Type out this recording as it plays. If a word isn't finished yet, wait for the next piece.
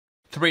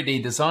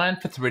3D design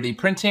for 3D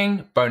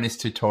printing bonus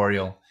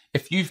tutorial.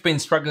 If you've been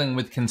struggling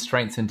with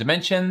constraints and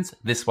dimensions,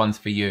 this one's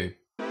for you.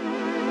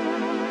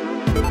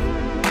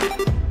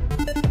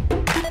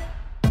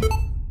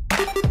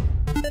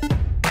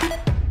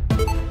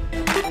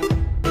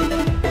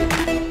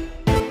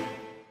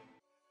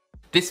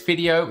 This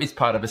video is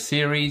part of a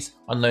series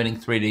on learning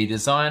 3D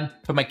design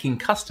for making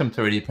custom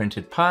 3D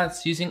printed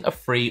parts using a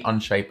free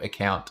Onshape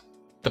account.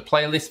 The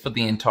playlist for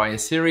the entire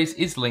series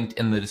is linked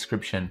in the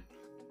description.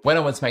 When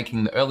I was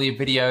making the earlier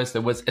videos,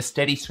 there was a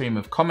steady stream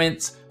of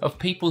comments of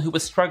people who were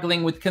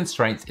struggling with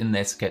constraints in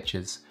their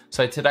sketches.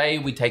 So today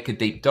we take a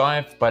deep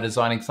dive by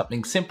designing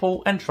something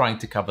simple and trying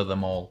to cover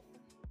them all.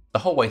 The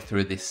whole way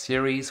through this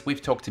series,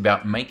 we've talked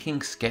about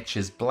making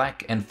sketches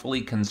black and fully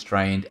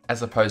constrained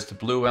as opposed to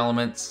blue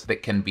elements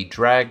that can be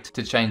dragged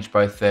to change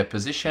both their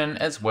position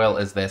as well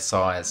as their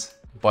size.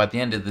 By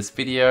the end of this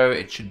video,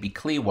 it should be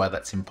clear why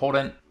that's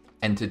important.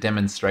 And to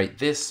demonstrate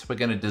this, we're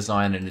going to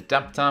design an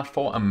adapter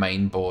for a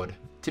main board.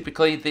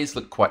 Typically, these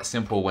look quite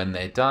simple when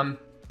they're done,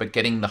 but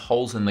getting the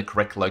holes in the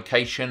correct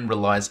location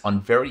relies on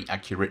very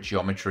accurate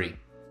geometry.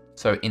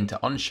 So into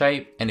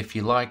Onshape, and if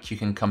you like, you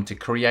can come to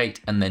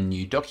Create and then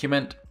New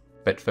Document.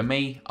 But for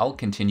me, I'll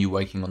continue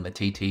working on the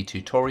TT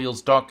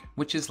Tutorials doc,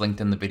 which is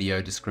linked in the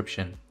video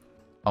description.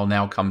 I'll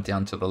now come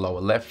down to the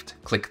lower left,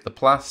 click the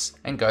plus,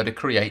 and go to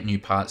Create New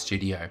Part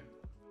Studio.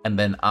 And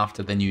then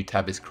after the new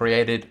tab is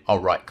created, I'll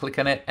right click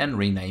on it and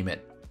rename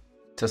it.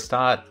 To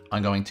start,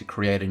 I'm going to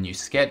create a new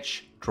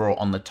sketch, draw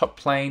on the top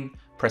plane,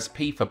 press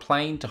P for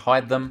plane to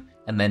hide them,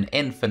 and then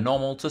N for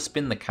normal to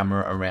spin the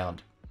camera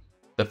around.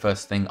 The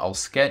first thing I'll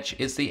sketch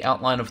is the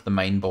outline of the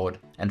main board,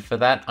 and for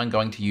that I'm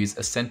going to use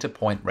a center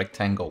point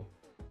rectangle.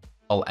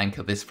 I'll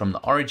anchor this from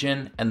the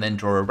origin and then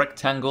draw a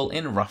rectangle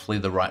in roughly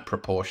the right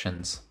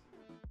proportions.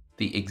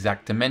 The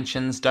exact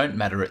dimensions don't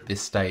matter at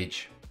this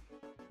stage.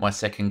 My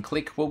second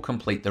click will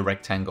complete the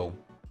rectangle.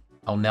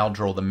 I'll now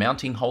draw the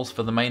mounting holes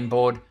for the main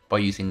board by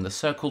using the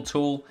circle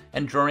tool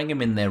and drawing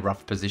them in their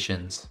rough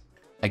positions.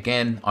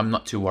 Again, I'm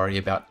not too worried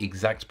about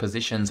exact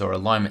positions or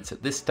alignments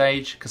at this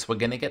stage because we're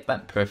going to get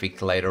that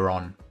perfect later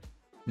on.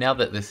 Now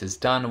that this is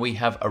done, we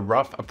have a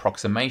rough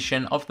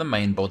approximation of the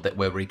main board that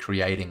we're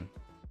recreating.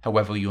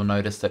 However, you'll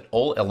notice that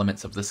all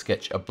elements of the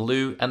sketch are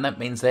blue, and that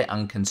means they're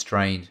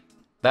unconstrained.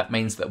 That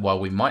means that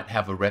while we might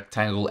have a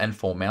rectangle and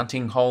 4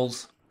 mounting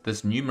holes,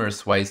 there's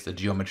numerous ways the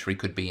geometry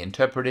could be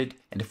interpreted,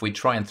 and if we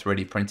try and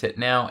 3D print it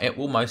now, it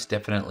will most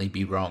definitely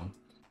be wrong.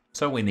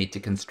 So we need to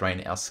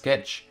constrain our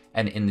sketch,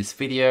 and in this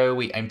video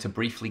we aim to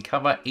briefly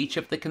cover each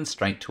of the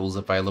constraint tools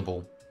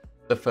available.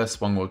 The first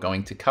one we're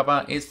going to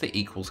cover is the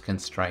equals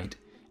constraint,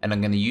 and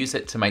I'm going to use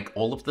it to make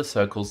all of the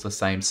circles the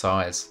same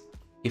size.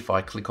 If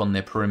I click on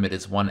their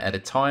perimeters one at a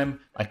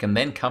time, I can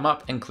then come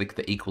up and click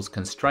the equals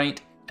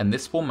constraint, and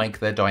this will make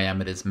their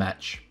diameters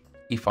match.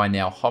 If I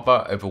now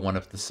hover over one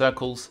of the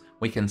circles,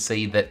 we can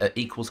see that an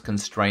equals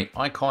constraint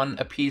icon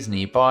appears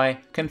nearby,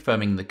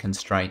 confirming the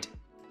constraint.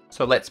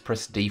 So let's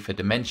press D for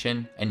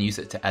dimension and use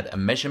it to add a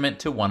measurement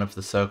to one of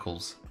the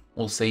circles.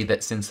 We'll see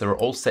that since they're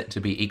all set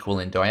to be equal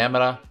in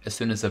diameter, as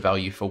soon as the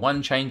value for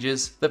one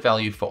changes, the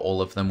value for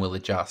all of them will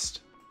adjust.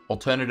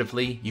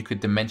 Alternatively, you could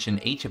dimension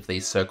each of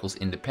these circles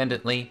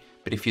independently,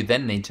 but if you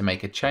then need to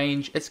make a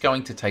change, it's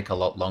going to take a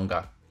lot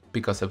longer.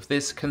 Because of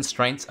this,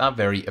 constraints are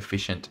very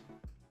efficient.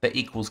 The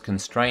equals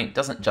constraint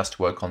doesn't just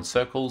work on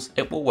circles,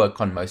 it will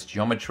work on most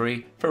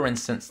geometry, for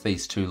instance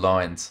these two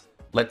lines.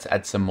 Let's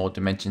add some more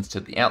dimensions to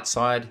the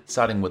outside,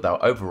 starting with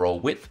our overall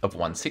width of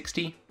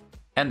 160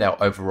 and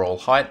our overall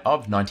height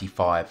of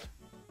 95.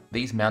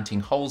 These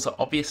mounting holes are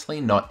obviously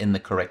not in the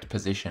correct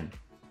position,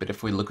 but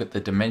if we look at the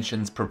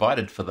dimensions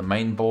provided for the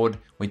main board,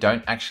 we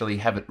don't actually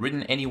have it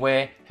written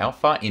anywhere how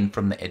far in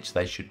from the edge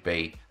they should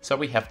be, so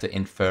we have to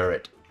infer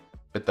it.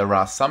 But there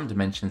are some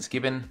dimensions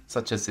given,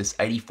 such as this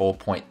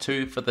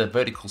 84.2 for the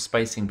vertical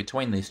spacing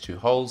between these two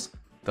holes.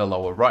 The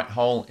lower right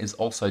hole is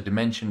also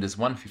dimensioned as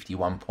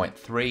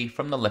 151.3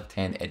 from the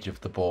left-hand edge of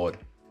the board.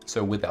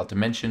 So with our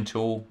dimension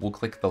tool, we'll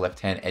click the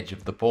left-hand edge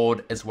of the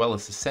board as well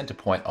as the center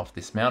point of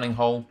this mounting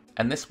hole,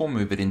 and this will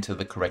move it into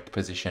the correct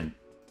position.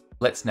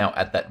 Let's now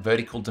add that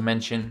vertical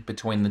dimension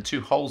between the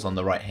two holes on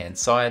the right-hand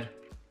side,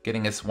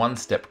 getting us one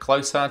step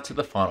closer to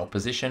the final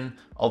position,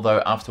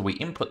 although after we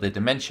input the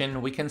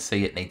dimension, we can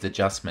see it needs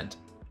adjustment.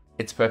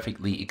 It's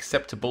perfectly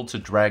acceptable to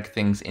drag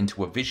things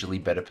into a visually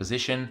better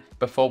position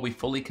before we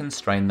fully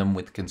constrain them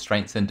with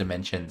constraints and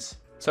dimensions.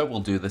 So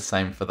we'll do the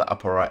same for the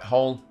upper right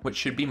hole, which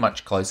should be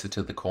much closer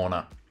to the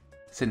corner.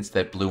 Since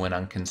they're blue and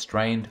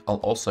unconstrained, I'll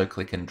also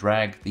click and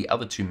drag the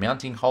other two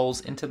mounting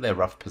holes into their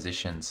rough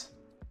positions.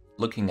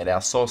 Looking at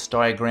our source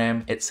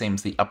diagram, it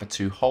seems the upper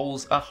two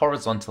holes are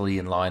horizontally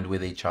aligned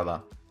with each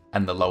other,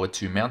 and the lower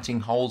two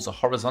mounting holes are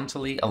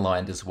horizontally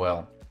aligned as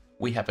well.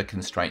 We have a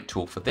constraint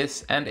tool for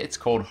this, and it's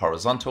called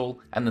horizontal,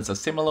 and there's a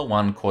similar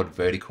one called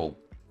vertical.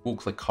 We'll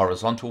click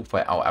horizontal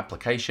for our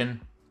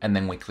application, and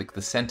then we click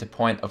the center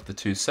point of the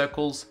two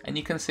circles, and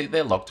you can see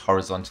they're locked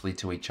horizontally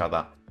to each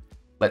other.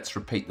 Let's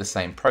repeat the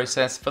same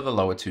process for the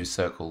lower two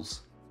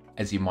circles.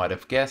 As you might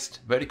have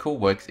guessed, vertical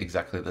works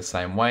exactly the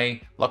same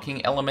way,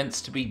 locking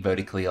elements to be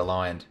vertically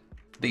aligned.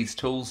 These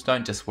tools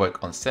don't just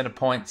work on center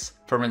points.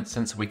 For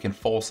instance, we can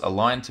force a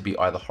line to be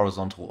either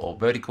horizontal or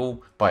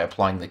vertical by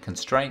applying the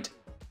constraint,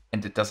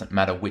 and it doesn't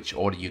matter which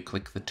order you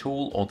click the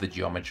tool or the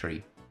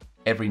geometry.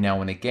 Every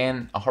now and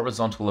again, a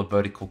horizontal or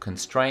vertical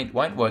constraint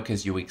won't work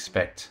as you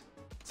expect,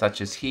 such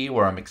as here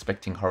where I'm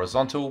expecting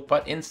horizontal,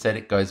 but instead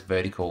it goes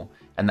vertical.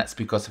 And that's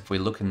because if we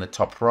look in the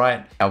top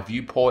right, our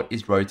viewport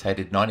is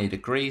rotated 90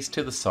 degrees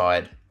to the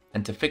side.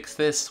 And to fix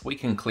this, we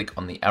can click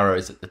on the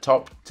arrows at the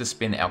top to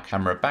spin our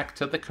camera back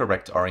to the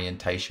correct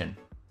orientation.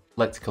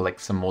 Let's collect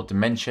some more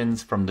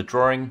dimensions from the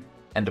drawing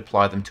and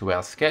apply them to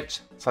our sketch,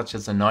 such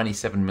as a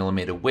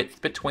 97mm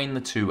width between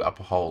the two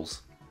upper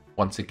holes.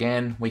 Once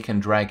again, we can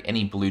drag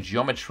any blue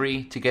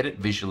geometry to get it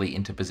visually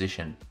into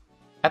position.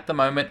 At the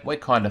moment, we're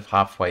kind of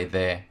halfway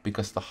there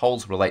because the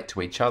holes relate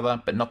to each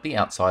other but not the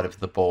outside of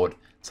the board.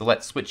 So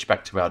let's switch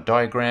back to our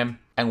diagram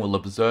and we'll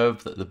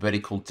observe that the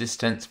vertical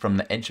distance from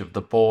the edge of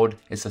the board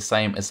is the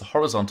same as the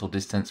horizontal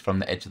distance from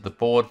the edge of the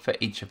board for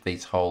each of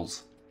these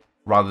holes.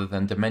 Rather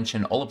than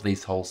dimension all of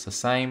these holes the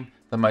same,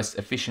 the most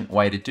efficient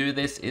way to do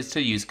this is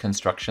to use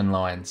construction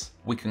lines.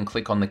 We can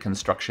click on the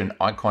construction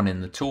icon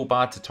in the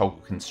toolbar to toggle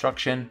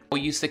construction, or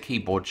use the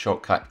keyboard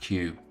shortcut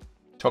Q.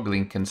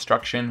 Toggling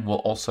construction will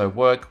also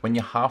work when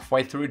you're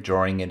halfway through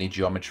drawing any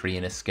geometry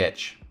in a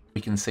sketch.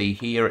 We can see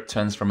here it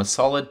turns from a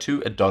solid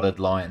to a dotted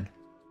line.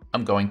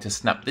 I'm going to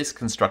snap this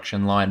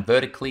construction line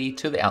vertically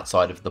to the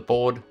outside of the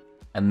board,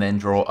 and then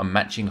draw a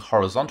matching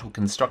horizontal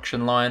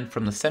construction line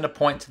from the center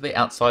point to the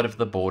outside of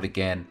the board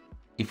again.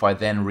 If I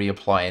then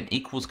reapply an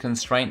equals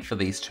constraint for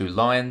these two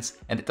lines,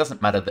 and it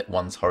doesn't matter that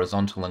one's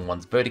horizontal and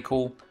one's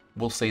vertical,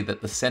 we'll see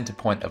that the center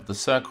point of the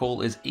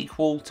circle is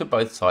equal to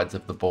both sides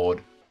of the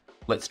board.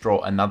 Let's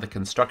draw another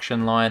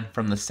construction line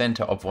from the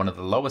center of one of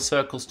the lower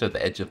circles to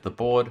the edge of the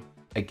board.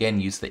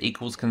 Again, use the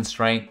equals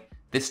constraint,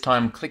 this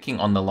time clicking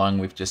on the line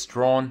we've just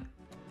drawn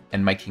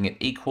and making it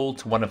equal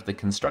to one of the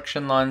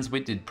construction lines we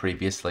did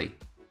previously.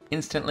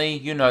 Instantly,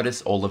 you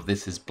notice all of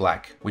this is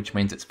black, which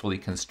means it's fully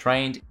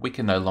constrained. We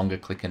can no longer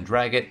click and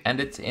drag it, and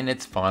it's in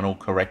its final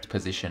correct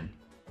position.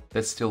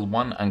 There's still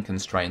one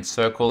unconstrained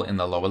circle in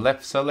the lower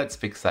left, so let's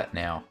fix that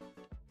now.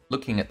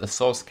 Looking at the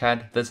source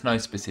CAD, there's no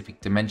specific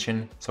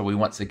dimension, so we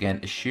once again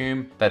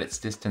assume that its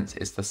distance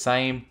is the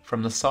same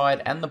from the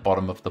side and the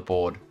bottom of the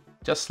board,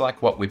 just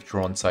like what we've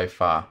drawn so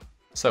far.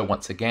 So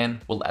once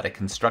again, we'll add a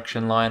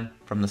construction line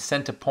from the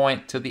center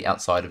point to the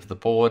outside of the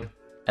board,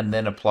 and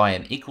then apply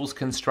an equals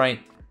constraint,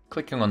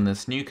 clicking on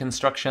this new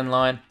construction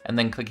line, and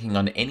then clicking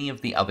on any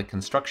of the other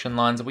construction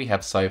lines we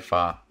have so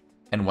far.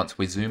 And once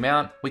we zoom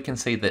out, we can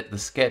see that the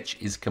sketch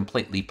is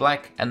completely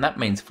black, and that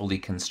means fully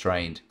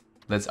constrained.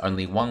 There's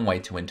only one way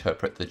to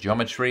interpret the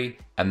geometry,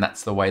 and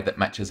that's the way that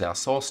matches our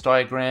source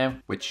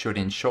diagram, which should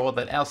ensure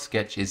that our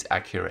sketch is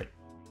accurate.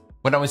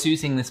 When I was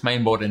using this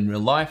mainboard in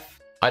real life,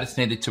 I just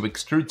needed to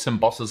extrude some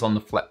bosses on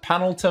the flat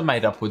panel to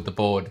mate up with the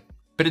board.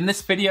 But in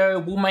this video,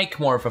 we'll make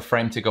more of a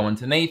frame to go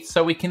underneath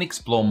so we can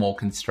explore more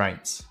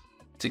constraints.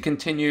 To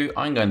continue,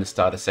 I'm going to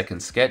start a second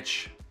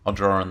sketch. I'll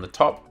draw on the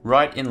top,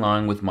 right in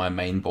line with my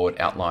mainboard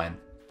outline.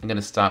 I'm going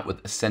to start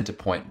with a center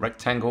point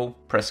rectangle,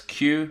 press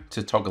Q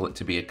to toggle it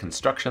to be a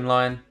construction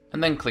line,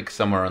 and then click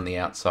somewhere on the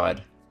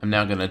outside. I'm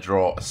now going to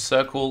draw a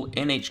circle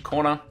in each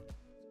corner,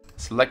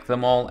 select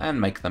them all and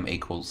make them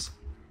equals.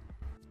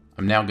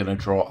 I'm now going to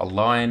draw a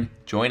line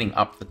joining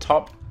up the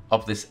top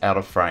of this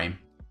outer frame.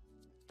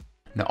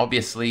 Now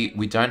obviously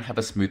we don't have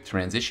a smooth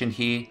transition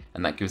here,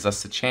 and that gives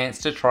us a chance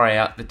to try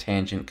out the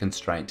tangent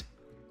constraint.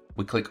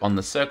 We click on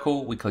the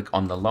circle, we click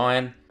on the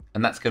line,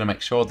 and that's going to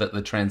make sure that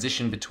the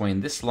transition between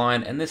this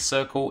line and this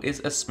circle is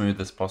as smooth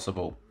as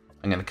possible.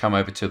 I'm going to come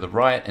over to the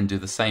right and do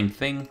the same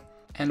thing,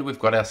 and we've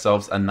got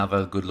ourselves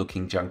another good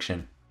looking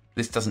junction.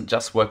 This doesn't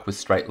just work with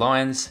straight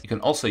lines, you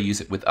can also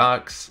use it with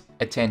arcs.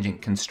 A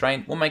tangent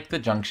constraint will make the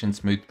junction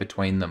smooth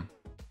between them.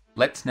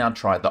 Let's now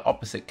try the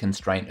opposite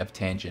constraint of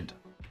tangent.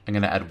 I'm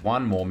going to add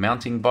one more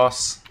mounting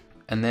boss,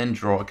 and then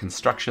draw a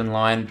construction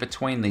line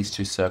between these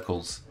two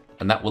circles.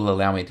 And that will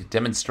allow me to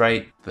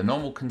demonstrate the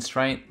normal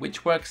constraint,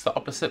 which works the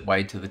opposite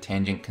way to the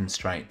tangent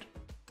constraint.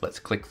 Let's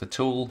click the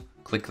tool,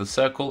 click the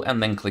circle,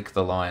 and then click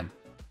the line.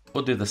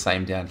 We'll do the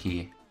same down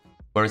here.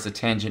 Whereas the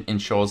tangent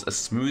ensures a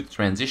smooth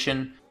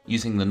transition,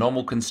 using the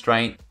normal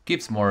constraint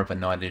gives more of a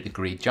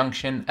 90-degree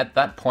junction at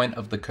that point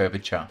of the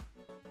curvature.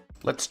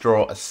 Let's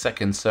draw a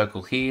second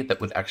circle here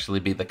that would actually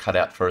be the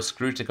cutout for a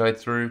screw to go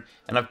through,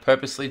 and I've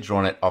purposely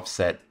drawn it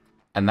offset,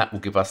 and that will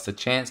give us the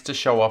chance to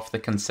show off the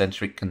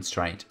concentric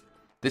constraint.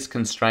 This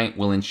constraint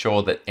will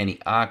ensure that any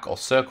arc or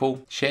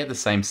circle share the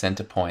same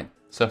center point.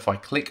 So if I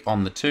click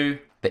on the two,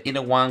 the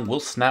inner one will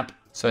snap,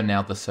 so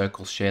now the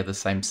circles share the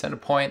same center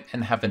point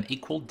and have an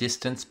equal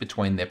distance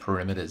between their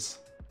perimeters.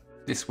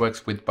 This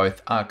works with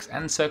both arcs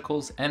and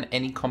circles and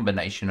any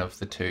combination of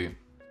the two.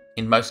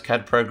 In most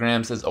CAD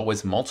programs, there's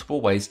always multiple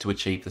ways to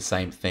achieve the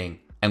same thing,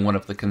 and one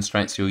of the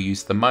constraints you'll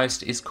use the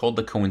most is called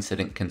the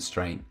coincident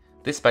constraint.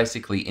 This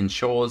basically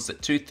ensures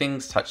that two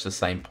things touch the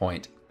same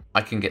point.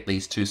 I can get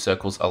these two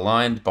circles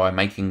aligned by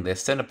making their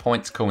center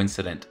points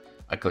coincident.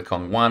 I click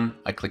on one,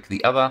 I click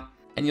the other,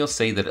 and you'll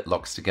see that it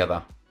locks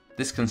together.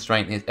 This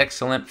constraint is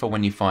excellent for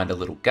when you find a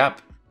little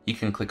gap. You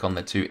can click on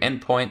the two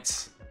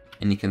endpoints,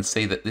 and you can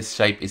see that this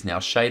shape is now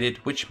shaded,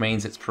 which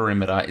means its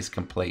perimeter is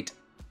complete.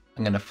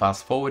 I'm going to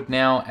fast forward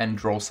now and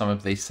draw some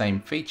of these same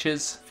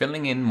features,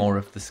 filling in more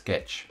of the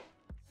sketch.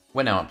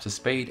 We're now up to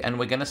speed, and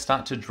we're going to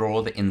start to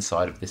draw the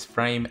inside of this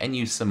frame and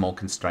use some more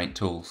constraint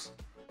tools.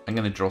 I'm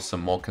going to draw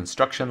some more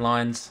construction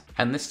lines,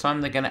 and this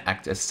time they're going to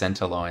act as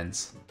center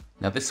lines.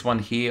 Now this one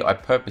here I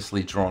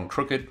purposely drawn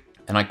crooked,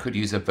 and I could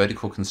use a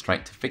vertical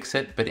constraint to fix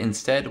it, but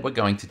instead we're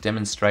going to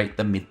demonstrate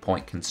the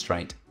midpoint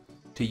constraint.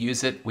 To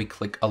use it, we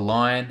click a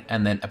line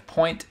and then a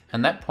point,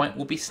 and that point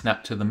will be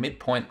snapped to the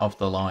midpoint of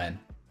the line.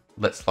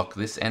 Let's lock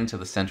this end to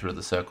the center of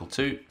the circle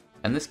too,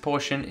 and this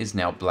portion is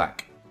now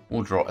black.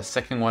 We'll draw a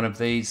second one of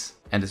these,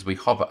 and as we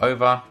hover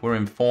over, we're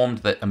informed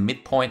that a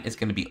midpoint is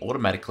going to be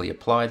automatically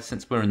applied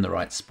since we're in the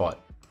right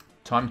spot.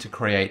 Time to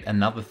create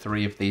another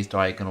 3 of these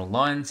diagonal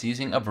lines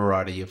using a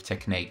variety of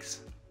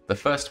techniques. The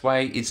first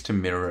way is to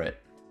mirror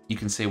it. You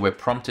can see we're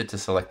prompted to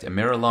select a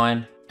mirror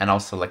line, and I'll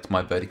select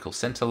my vertical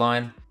center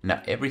line.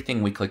 Now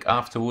everything we click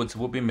afterwards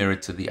will be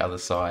mirrored to the other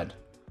side.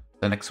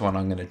 The next one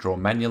I'm going to draw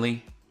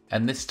manually,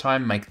 and this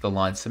time make the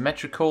line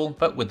symmetrical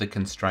but with a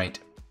constraint.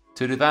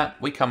 To do that,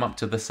 we come up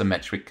to the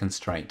symmetric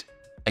constraint.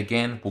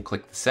 Again, we'll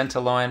click the center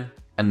line,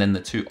 and then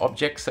the 2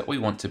 objects that we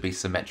want to be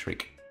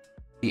symmetric.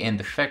 The end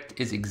effect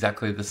is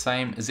exactly the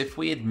same as if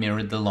we had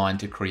mirrored the line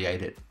to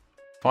create it.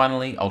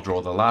 Finally, I'll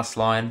draw the last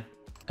line,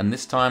 and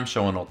this time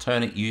show an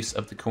alternate use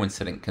of the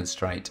coincident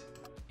constraint.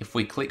 If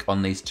we click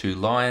on these 2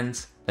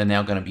 lines, they're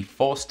now going to be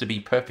forced to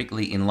be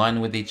perfectly in line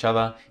with each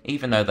other,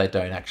 even though they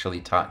don't actually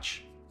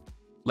touch.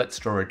 Let's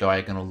draw a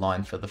diagonal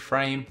line for the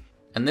frame,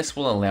 and this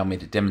will allow me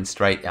to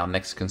demonstrate our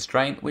next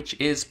constraint, which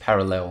is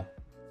parallel.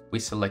 We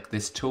select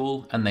this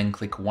tool and then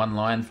click one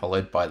line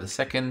followed by the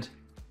second.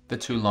 The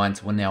 2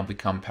 lines will now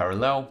become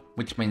parallel,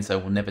 which means they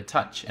will never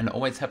touch and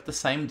always have the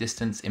same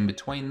distance in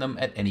between them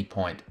at any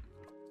point.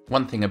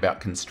 One thing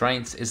about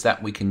constraints is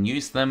that we can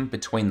use them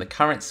between the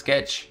current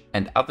sketch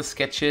and other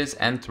sketches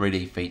and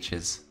 3D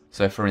features.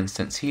 So for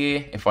instance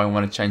here, if I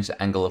want to change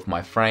the angle of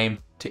my frame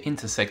to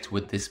intersect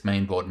with this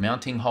mainboard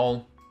mounting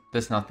hole,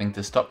 there's nothing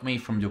to stop me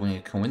from doing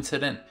a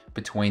coincident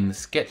between the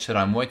sketch that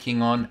I'm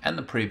working on and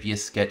the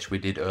previous sketch we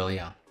did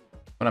earlier.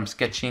 When I'm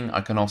sketching,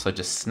 I can also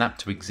just snap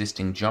to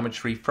existing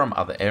geometry from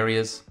other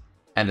areas.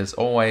 And as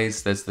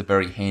always, there's the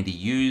very handy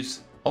use,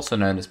 also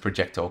known as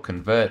projectile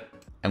convert.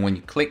 And when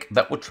you click,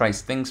 that will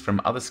trace things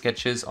from other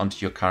sketches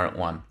onto your current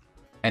one.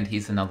 And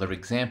here's another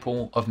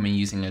example of me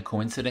using a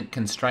coincident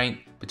constraint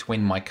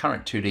between my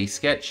current 2D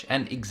sketch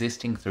and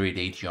existing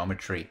 3D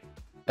geometry.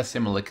 A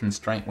similar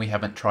constraint we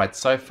haven't tried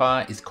so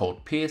far is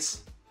called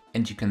pierce.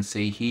 And you can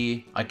see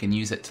here, I can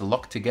use it to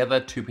lock together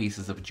 2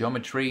 pieces of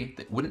geometry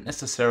that wouldn't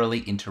necessarily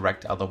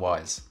interact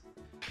otherwise.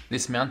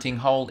 This mounting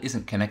hole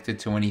isn't connected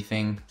to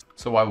anything,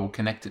 so I will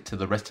connect it to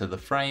the rest of the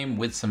frame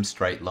with some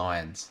straight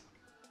lines.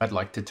 I'd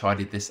like to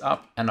tidy this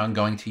up, and I'm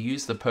going to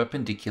use the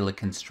perpendicular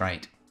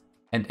constraint.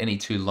 And any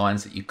 2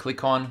 lines that you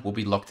click on will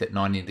be locked at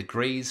 90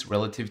 degrees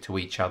relative to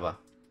each other.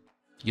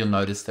 You'll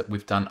notice that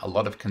we've done a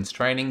lot of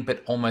constraining,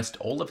 but almost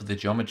all of the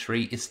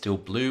geometry is still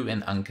blue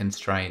and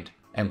unconstrained.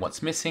 And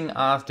what's missing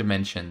are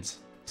dimensions.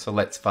 So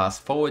let's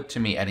fast forward to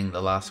me adding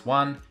the last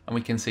one, and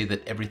we can see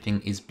that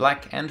everything is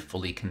black and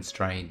fully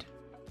constrained.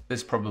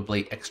 There's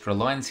probably extra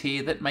lines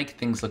here that make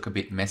things look a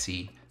bit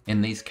messy.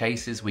 In these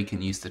cases, we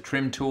can use the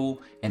trim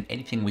tool, and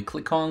anything we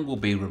click on will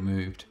be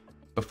removed.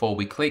 Before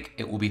we click,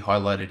 it will be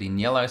highlighted in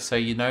yellow so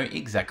you know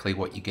exactly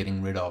what you're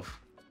getting rid of.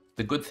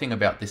 The good thing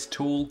about this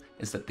tool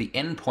is that the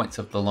endpoints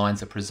of the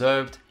lines are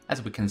preserved,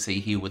 as we can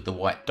see here with the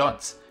white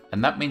dots,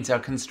 and that means our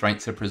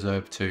constraints are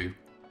preserved too.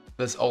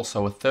 There's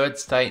also a third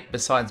state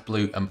besides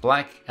blue and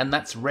black, and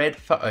that's red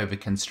for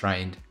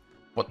over-constrained.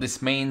 What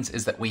this means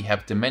is that we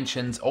have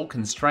dimensions or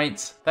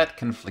constraints that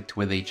conflict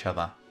with each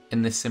other.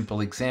 In this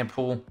simple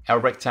example, our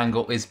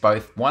rectangle is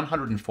both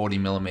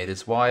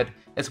 140mm wide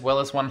as well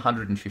as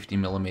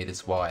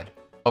 150mm wide.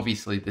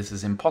 Obviously this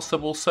is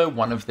impossible, so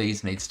one of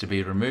these needs to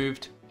be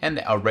removed, and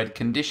our red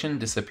condition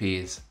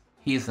disappears.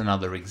 Here's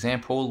another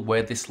example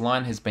where this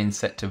line has been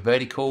set to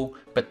vertical,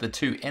 but the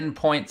 2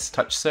 endpoints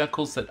touch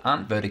circles that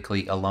aren't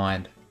vertically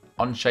aligned.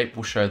 OnShape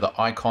will show the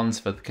icons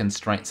for the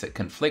constraints that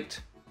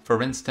conflict.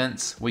 For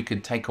instance, we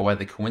could take away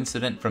the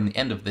coincident from the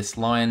end of this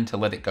line to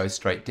let it go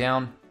straight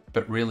down,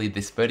 but really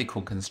this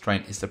vertical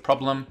constraint is the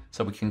problem,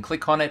 so we can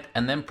click on it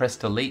and then press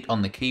delete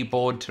on the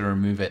keyboard to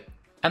remove it.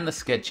 And the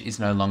sketch is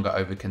no longer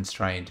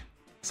over-constrained.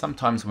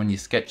 Sometimes when you're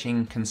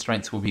sketching,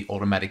 constraints will be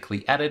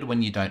automatically added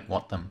when you don't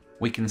want them.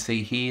 We can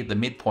see here the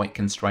midpoint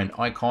constraint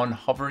icon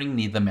hovering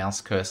near the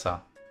mouse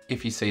cursor.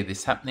 If you see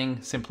this happening,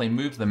 simply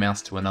move the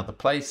mouse to another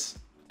place,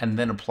 and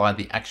then apply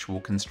the actual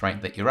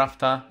constraint that you're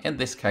after, in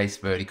this case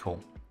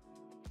vertical.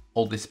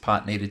 All this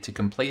part needed to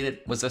complete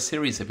it was a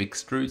series of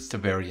extrudes to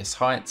various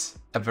heights,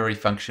 a very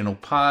functional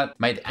part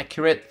made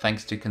accurate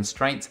thanks to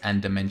constraints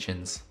and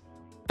dimensions.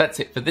 That's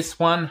it for this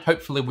one.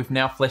 Hopefully we've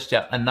now fleshed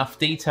out enough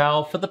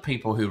detail for the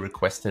people who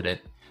requested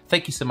it.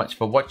 Thank you so much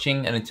for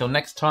watching, and until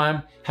next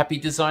time, happy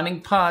designing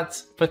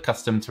parts for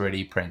custom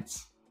 3D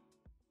prints.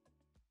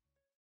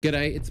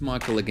 G'day, it's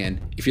Michael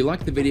again. If you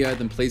like the video,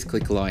 then please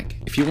click like.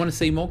 If you want to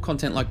see more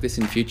content like this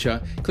in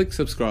future, click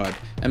subscribe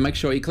and make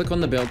sure you click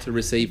on the bell to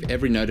receive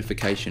every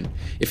notification.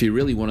 If you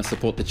really want to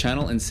support the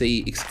channel and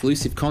see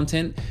exclusive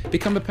content,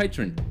 become a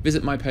patron.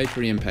 Visit my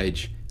Patreon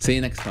page. See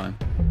you next time.